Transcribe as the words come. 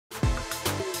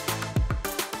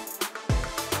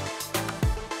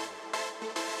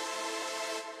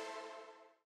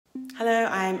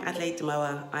I'm Adelaide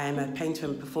Damoah. I am a painter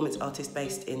and performance artist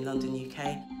based in London,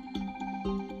 UK.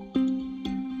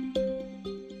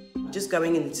 Just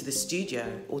going into the studio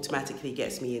automatically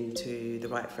gets me into the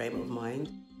right frame of mind.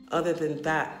 Other than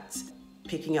that,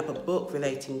 picking up a book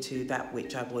relating to that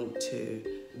which I want to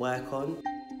work on.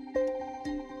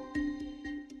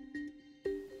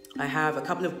 I have a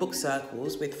couple of book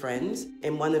circles with friends.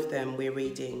 In one of them, we're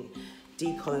reading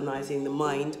Decolonising the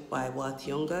Mind by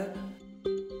Wationgo.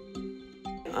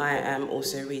 I am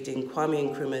also reading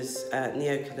Kwame Nkrumah's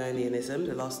Neo-Colonialism,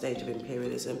 The Last Stage of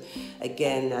Imperialism.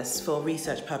 Again, that's for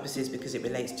research purposes because it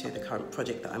relates to the current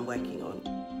project that I'm working on.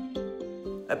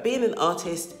 Being an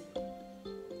artist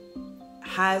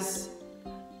has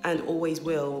and always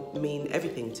will mean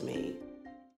everything to me.